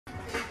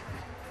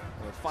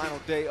final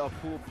day of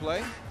pool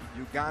play.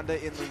 Uganda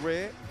in the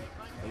red.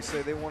 They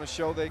say they want to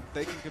show they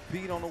can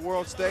compete on the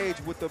world stage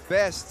with the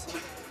best.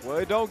 Well,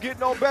 it don't get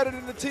no better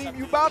than the team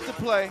you about to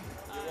play.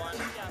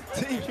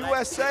 Team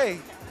USA.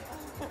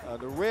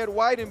 The red,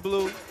 white, and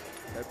blue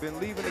have been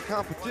leaving the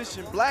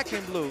competition black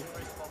and blue.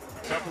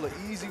 A couple of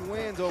easy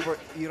wins over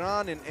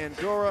Iran and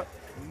Andorra.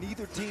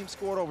 Neither team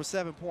scored over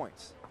 7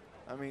 points.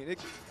 I mean, it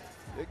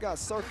got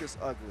circus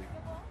ugly.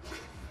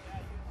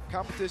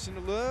 Competition a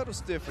little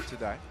stiffer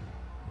today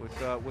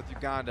with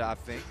Uganda, I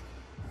think.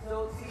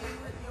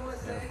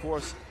 And of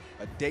course,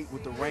 a date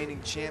with the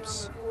reigning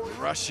champs,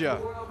 Russia,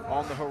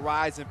 on the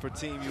horizon for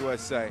Team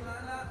USA.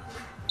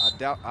 I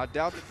doubt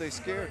that they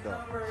scared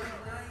though.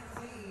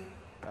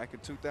 Back in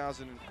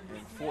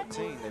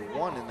 2014, they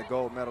won in the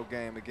gold medal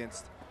game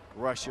against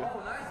Russia.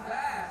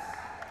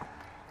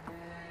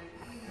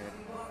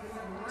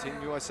 And Team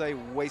USA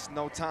wastes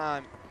no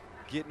time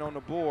getting on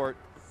the board.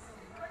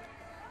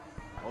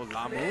 Oh,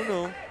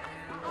 Lamunu.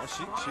 Oh,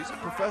 she's a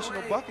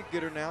professional bucket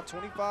getter now,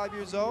 25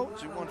 years old.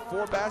 She won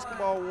 4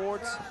 basketball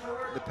awards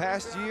the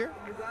past year.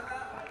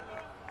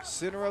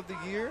 Center of the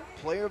Year,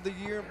 Player of the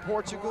Year in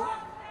Portugal,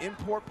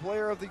 Import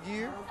Player of the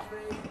Year.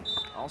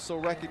 Also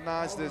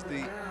recognized as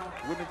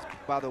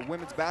by the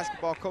Women's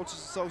Basketball Coaches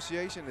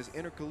Association as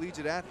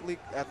Intercollegiate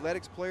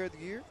Athletics Player of the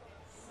Year.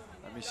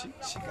 I mean,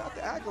 she got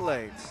the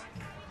accolades.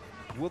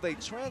 Will they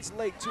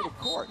translate to the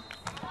court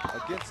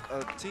against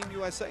a Team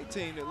USA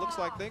team that looks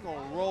like they're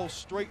going to roll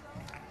straight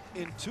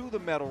into the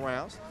medal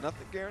rounds?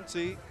 Nothing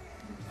guaranteed,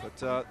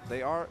 but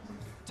they are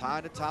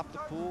tied atop the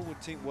pool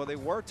with they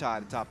were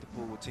tied atop the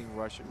pool with Team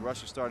Russia.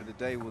 Russia started the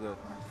day with a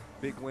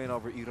big win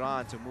over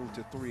Iran to move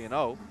to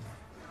 3-0.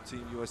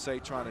 Team USA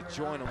trying to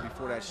join them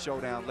before that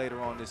showdown later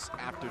on this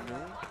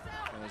afternoon.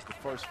 And as the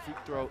first free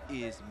throw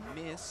is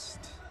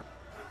missed.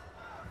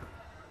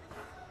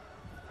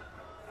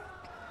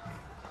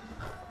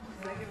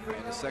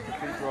 And the second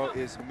free throw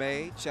is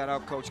made. Shout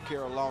out Coach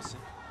Carol Lawson,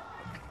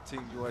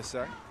 Team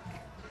USA.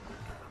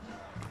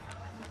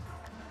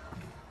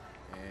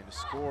 And the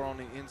score on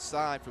the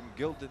inside from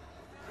Gilden.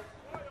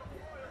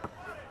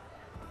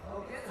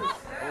 Oh,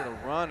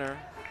 the runner.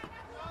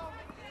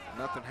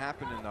 Nothing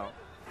happening though.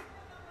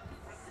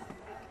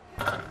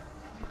 And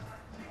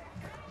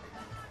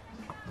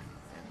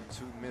the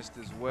 2 missed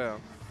as well.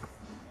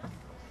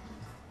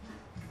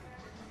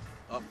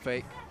 Up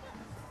fake.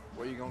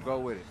 Where you gonna go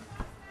with it?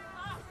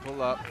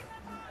 Pull up,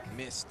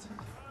 missed.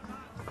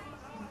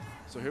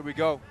 So here we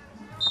go.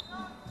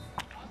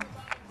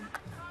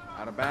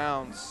 Out of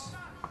bounds.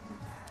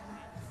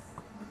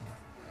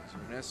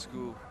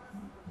 Ionescu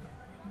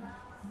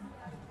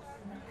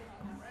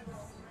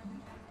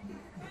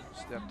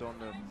stepped on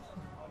the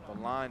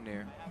line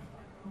there.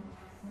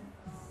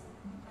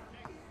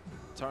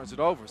 Turns it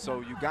over, so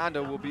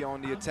Uganda will be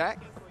on the attack.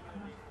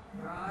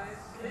 And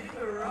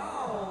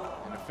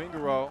a finger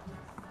roll.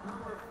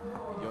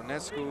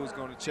 Ionescu is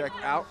going to check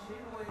out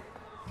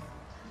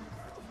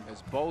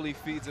as Boley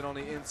feeds it on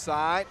the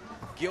inside.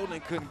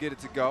 Gilden couldn't get it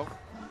to go.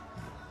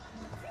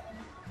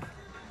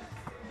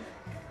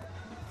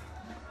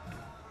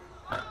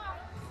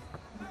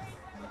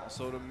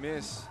 Also the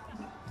miss.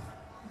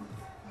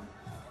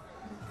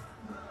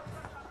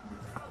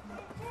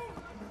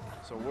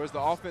 So where's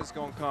the offense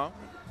going to come?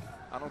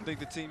 I don't think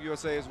the Team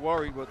USA is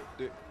worried, but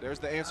there's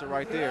the answer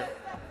right there.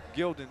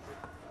 Gilden,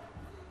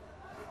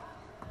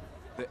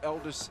 the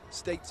elder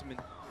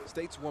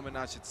stateswoman,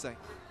 I should say.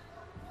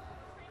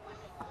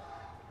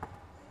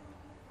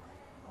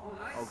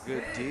 Oh,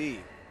 good D.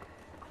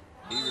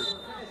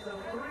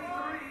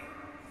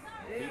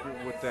 Heber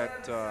with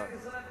that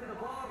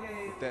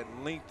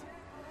length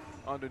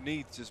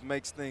underneath just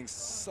makes things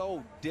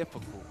so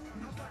difficult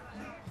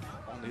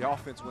on the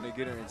offense when they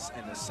get her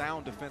and a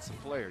sound defensive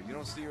player. You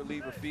don't see her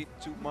leave her feet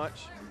too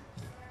much,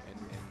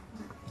 and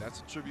that's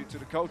a tribute to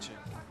the coaching.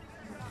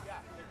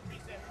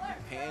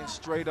 Hands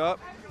straight up.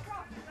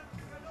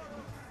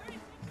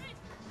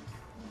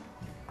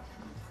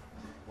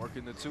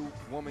 Working the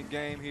 2-woman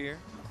game here.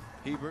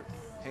 Hebert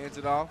hands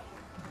it off.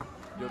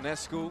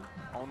 Ionescu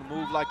on the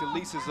move like the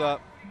lease is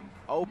up.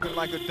 Open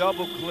like a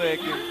double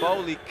click, and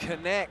Boley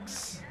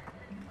connects.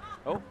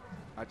 Oh,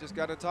 I just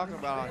got to talking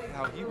about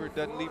how Hebert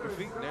doesn't leave her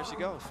feet, and there she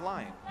goes,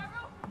 flying.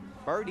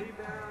 Birdie.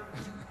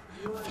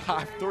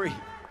 5-3.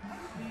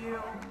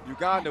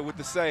 Uganda with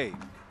the save.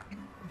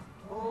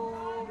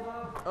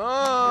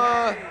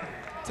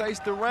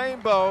 Taste the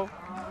rainbow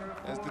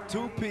as the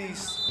 2-piece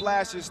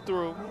splashes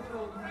through.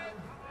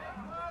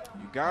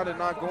 Uganda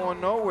not going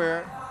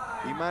nowhere.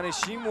 Imane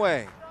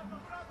Shimwe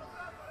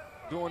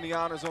doing the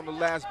honors on the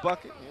last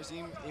bucket. Here's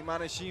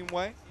Imane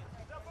Shimwe.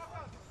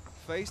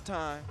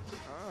 FaceTime.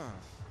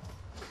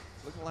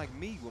 Looking like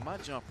me with my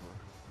jumper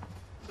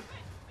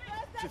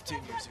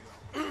 15 years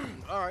ago.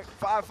 All right,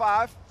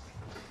 5-5.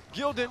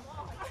 Gilden.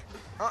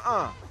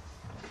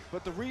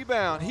 But the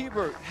rebound,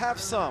 Hebert, have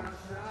some.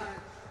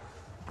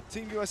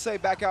 Team USA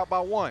back out by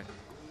 1.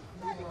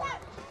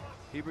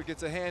 Hebert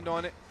gets a hand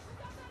on it.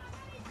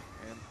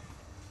 And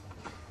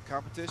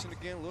competition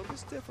again, a little bit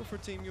stiffer for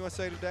Team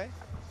USA today.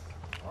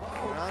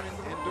 Iran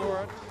and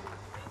Dora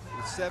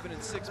with 7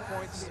 and 6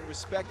 points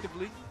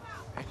respectively.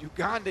 And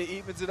Uganda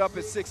evens it up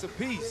at 6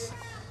 apiece.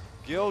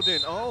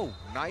 Gilden, oh,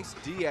 nice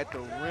D at the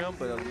rim,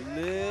 but a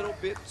little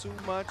bit too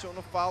much on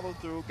the follow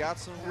through. Got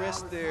some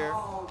wrist there.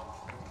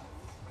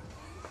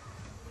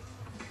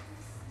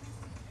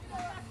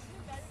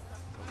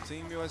 So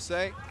Team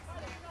USA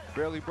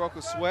barely broke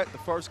a sweat the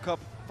first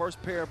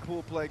pair of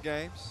pool play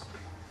games.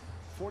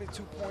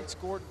 42 points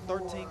scored,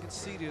 13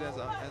 conceded, as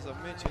I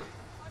mentioned.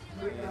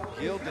 And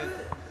Gilden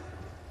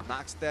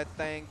knocks that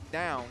thing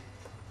down.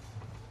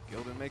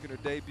 Gilden making her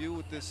debut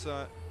with this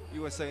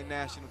USA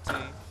national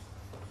team.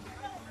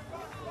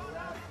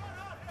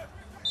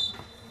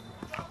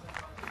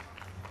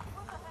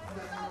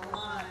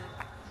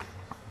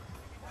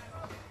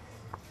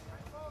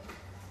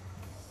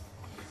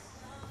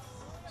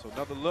 So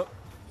another look.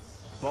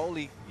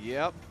 Boley,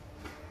 yep.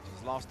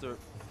 She's lost her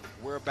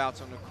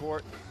whereabouts on the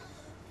court.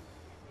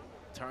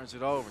 Turns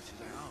it over. She's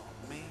like, oh,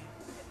 man.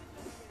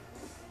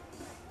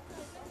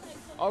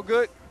 All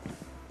good.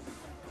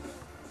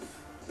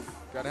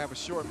 Got to have a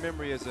short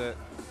memory as a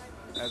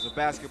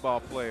basketball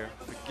player.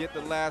 Forget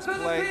the last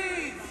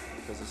play,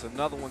 because it's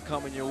another one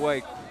coming your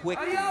way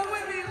quickly,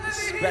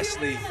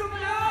 especially in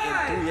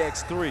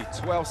 3x3.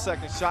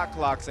 12-second shot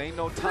clocks. Ain't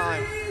no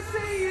time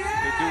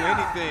to do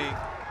anything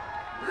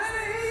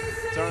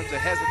in terms of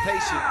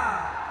hesitation,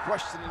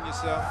 questioning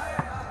yourself.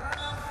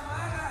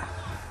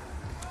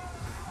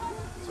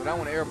 So that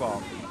one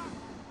airball.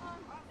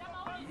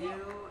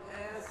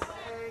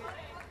 USA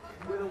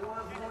with a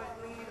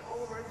 1-point lead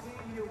over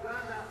Team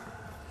Uganda.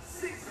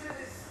 6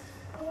 minutes,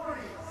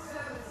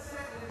 47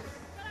 seconds.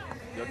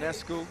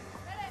 Ionescu,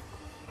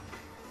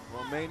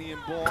 Romanian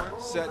born,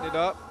 setting it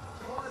up.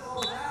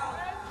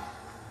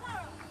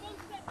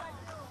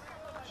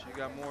 She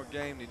got more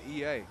game than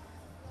EA. I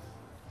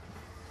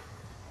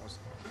was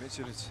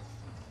mentioning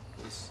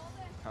this,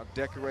 how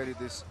decorated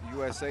this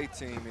USA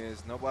team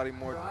is. Nobody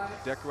more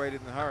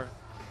decorated than her.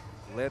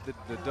 Led the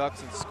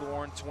Ducks in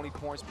scoring, 20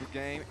 points per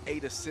game,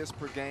 8 assists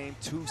per game,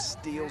 2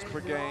 steals per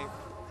game.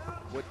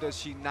 What does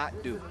she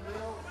not do?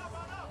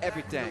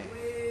 Everything.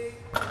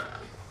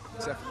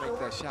 Except for make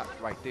that shot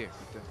right there.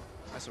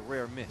 That's a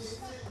rare miss.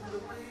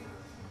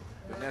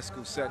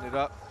 Ionescu setting it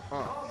up.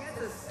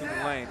 Through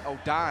the lane. Oh,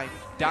 dive.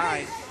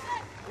 Hebert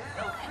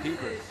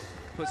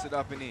puts it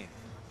up and in.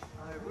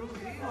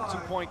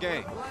 2-point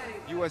game.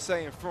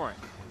 USA in front.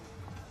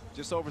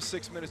 Just over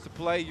 6 minutes to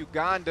play.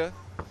 Uganda.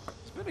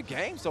 It's been a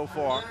game so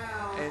far.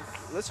 And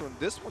listen,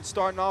 this one's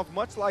starting off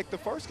much like the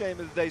first game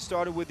of the day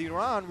started with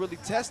Iran really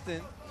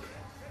testing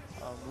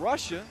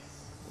Russia.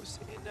 We're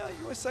seeing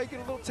USA get a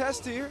little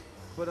test here.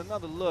 But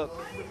another look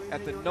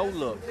at the no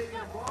look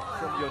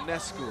from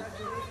Ionescu.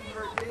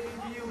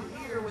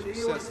 She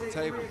sets the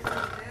table.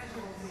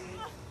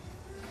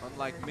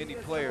 Unlike many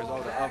players,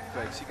 the up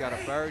fake. She got a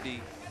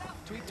birdie,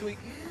 tweak,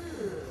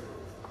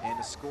 and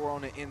the score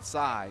on the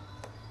inside.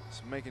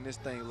 It's making this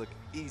thing look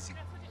easy.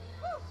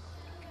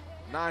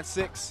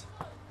 9-6.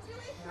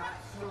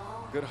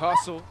 Good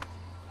hustle.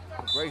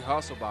 Great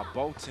hustle by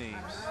both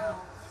teams. I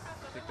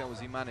think that was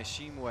Imane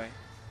Shimwe.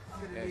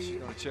 Yeah, she's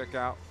going to check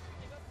out.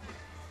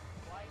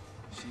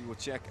 She will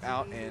check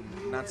out,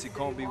 and Nancy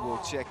Kombi will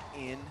check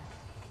in.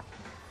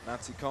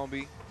 Nancy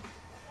Kombi,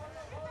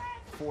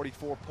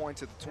 44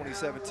 points at the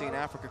 2017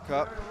 Africa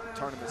Cup,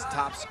 tournament's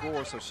top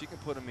scorer, so she can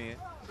put them in.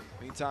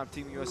 Meantime,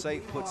 Team USA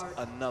puts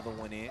another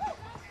one in.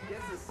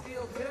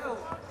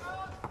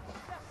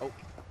 Oh,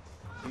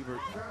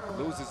 Hebert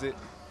loses it.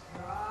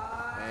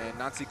 And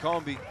Nancy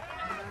Kombi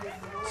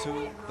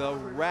to the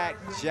rack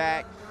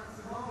jack.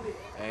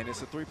 And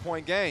it's a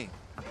 3-point game.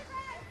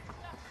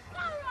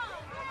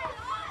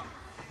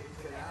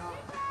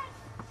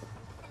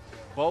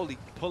 Boley,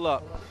 pull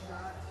up,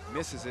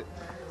 misses it.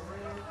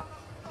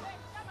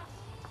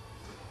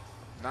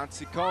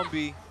 Nancy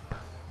Kombi,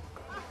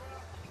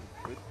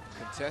 good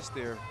contest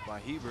there by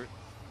Hebert.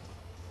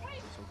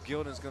 So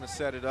Gilden's gonna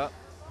set it up.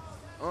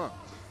 Oh,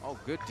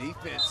 good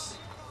defense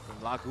from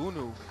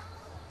Lagunu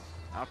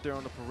out there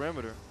on the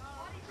perimeter.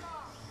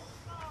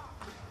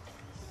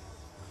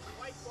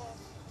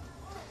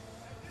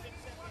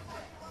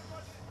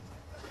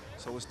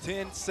 So it's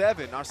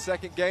 10-7, our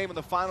second game of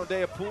the final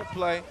day of pool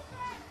play.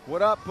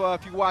 What up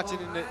if you're watching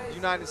in the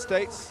United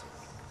States?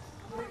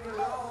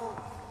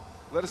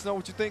 Let us know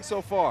what you think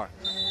so far.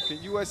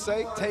 Can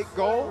USA take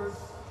gold?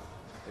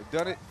 They've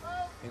done it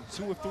in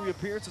 2 of 3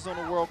 appearances on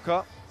the World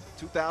Cup.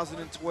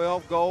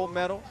 2012 gold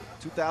medal,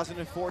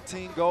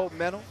 2014 gold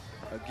medal.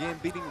 Again,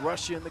 beating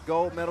Russia in the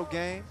gold medal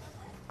game.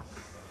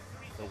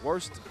 The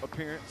worst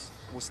appearance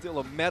was still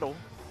a medal.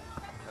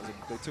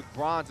 They took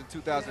bronze in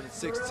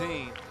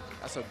 2016.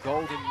 That's a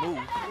golden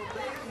move.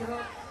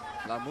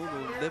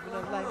 Lamunu living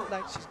a life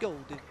like she's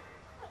golden.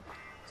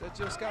 Is that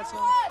Jill Scott's song?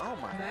 Oh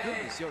my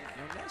goodness,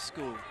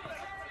 Ionescu.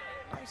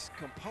 Nice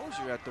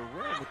composure at the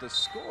rim with the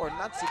score.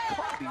 Nancy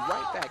Kombi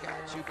right back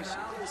at you, but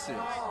she misses.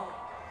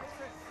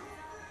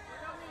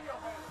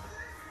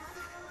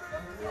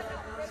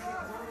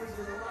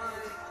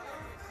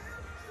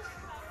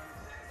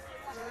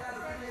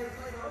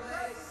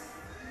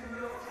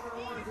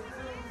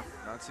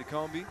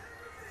 Nsikombi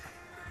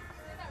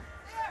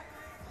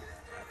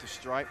at the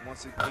stripe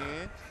once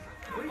again.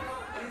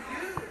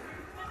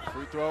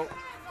 Free throw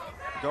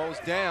goes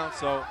down,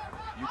 so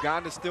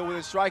Uganda's still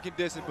within striking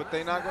distance, but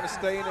they're not going to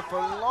stay in it for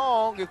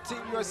long if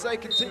Team USA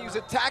continues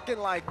attacking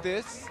like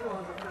this.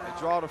 They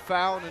draw the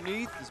foul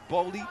underneath as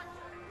Boley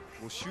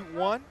will shoot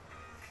one.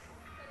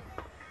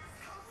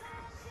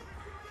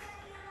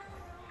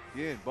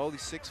 Yeah, Boley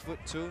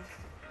 6'2", can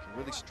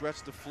really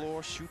stretch the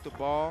floor, shoot the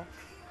ball.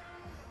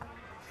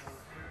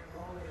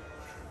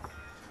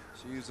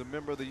 She was a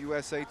member of the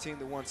USA team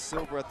that won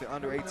silver at the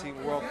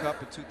Under-18 World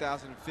Cup in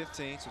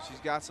 2015, so she's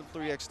got some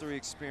 3x3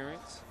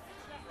 experience.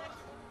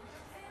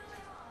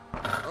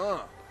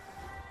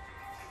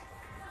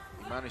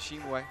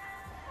 Imanishimwe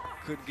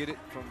couldn't get it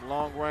from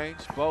long range.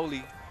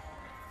 Boley,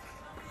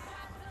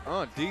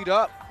 D'd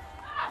up.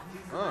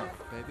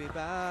 Baby,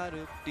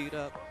 body, D'd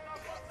up.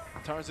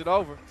 Turns it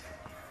over.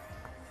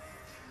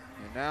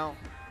 And now,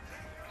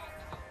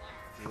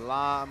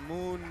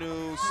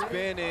 Lamunu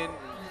spinning,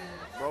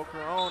 broke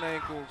her own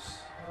ankles.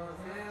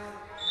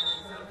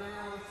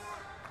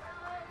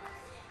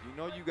 You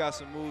know you got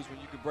some moves when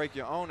you can break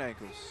your own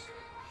ankles.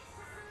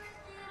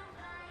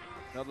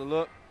 Another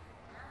look,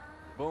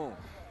 boom,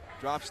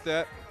 drop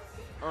step,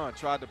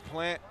 tried to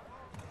plant,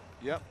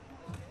 yep,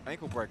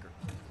 ankle breaker.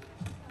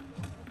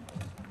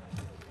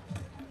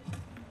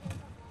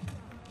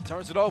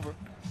 Turns it over,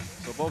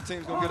 so both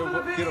teams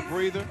gonna get a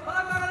breather.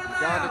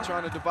 Uganda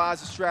trying to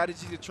devise a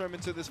strategy to trim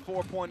into this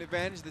 4-point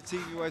advantage the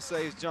Team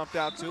USA has jumped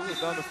out to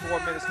with under 4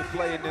 minutes to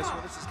play in this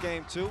one. This is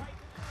game 2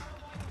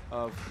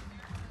 of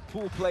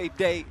pool play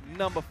day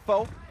number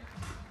 4.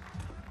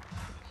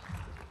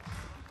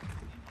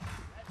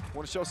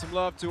 Want to show some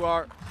love to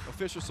our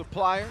official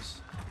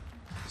suppliers,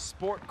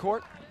 Sport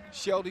Court,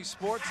 Sheldy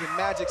Sports, and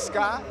Magic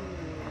Sky.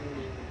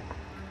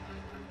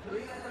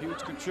 Huge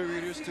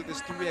contributors to this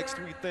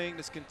 3x3 thing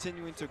that's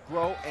continuing to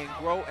grow and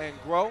grow and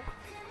grow,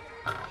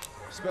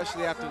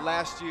 especially after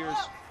last year's,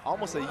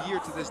 almost a year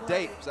to this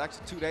date. It was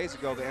actually 2 days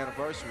ago, the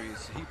anniversary,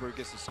 as Heber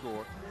gets the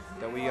score,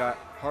 that we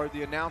heard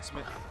the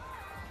announcement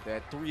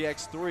that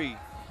 3x3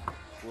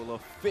 will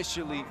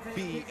officially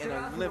be an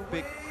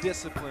Olympic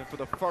discipline for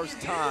the first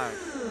time.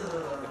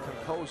 The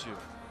composure,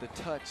 the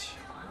touch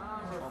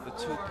on the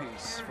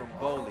two-piece from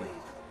Boley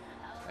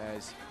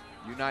as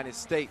United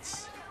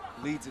States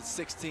leads it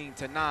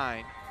 16-9.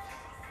 In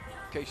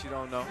case you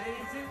don't know,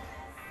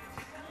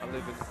 I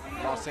live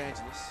in Los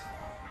Angeles,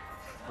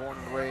 born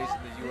and raised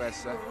in the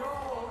USA.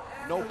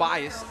 No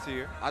bias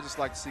here. I just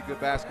like to see good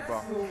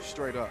basketball,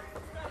 straight up.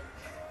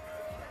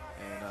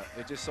 And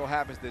it just so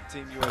happens that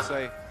Team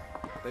USA,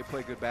 they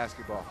play good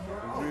basketball,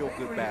 real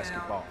good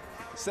basketball.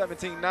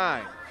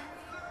 17-9,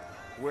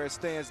 where it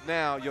stands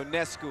now,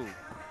 Ionescu,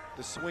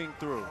 the swing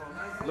through,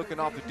 looking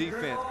off the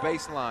defense,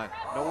 baseline,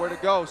 nowhere to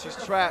go, she's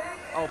trapped.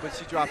 Oh, but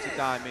she drops a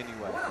dime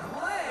anyway.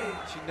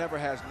 She never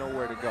has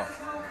nowhere to go.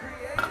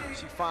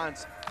 She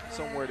finds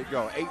somewhere to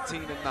go,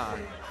 18-9.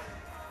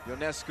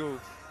 Ionescu,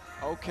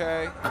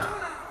 okay.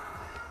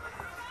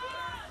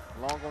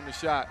 Long on the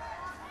shot.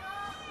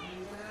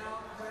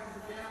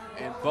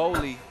 And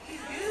Boley,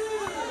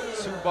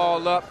 2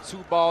 ball up, 2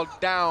 ball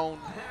down,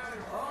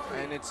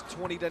 and it's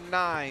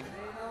 20-9.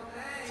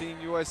 Team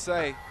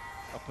USA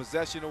a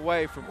possession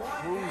away from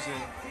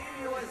cruising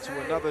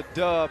to another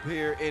dub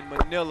here in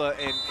Manila.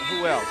 And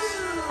who else?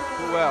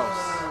 Who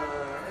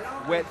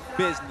else? Wet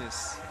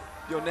business.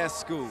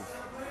 Ionescu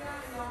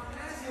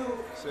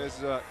says,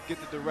 get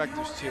the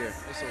director's chair.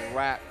 It's a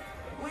wrap.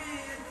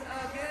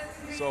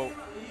 So,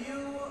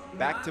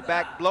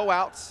 back-to-back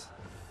blowouts.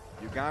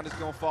 Uganda's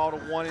gonna fall to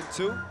 1 and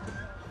 2.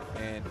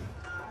 And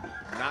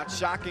not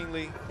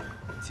shockingly,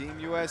 Team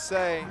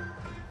USA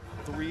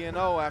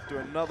 3-0 after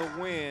another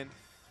win.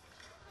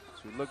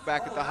 So we look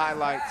back at the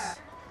highlights.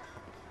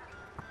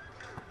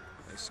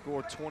 They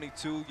scored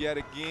 22 yet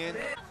again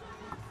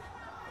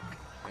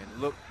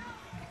and look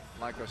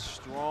like a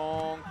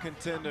strong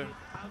contender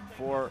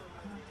for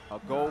a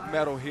gold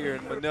medal here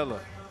in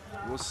Manila.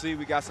 We'll see.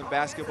 We got some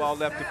basketball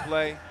left to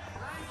play.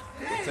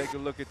 We'll take a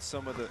look at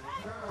some of the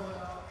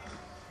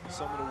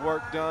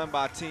work done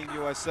by Team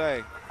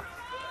USA.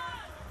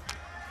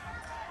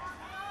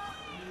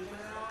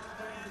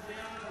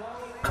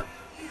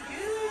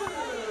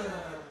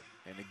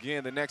 And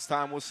again, the next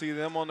time we'll see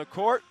them on the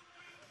court,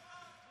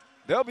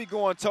 they'll be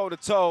going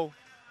toe-to-toe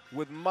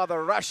with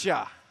Mother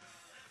Russia.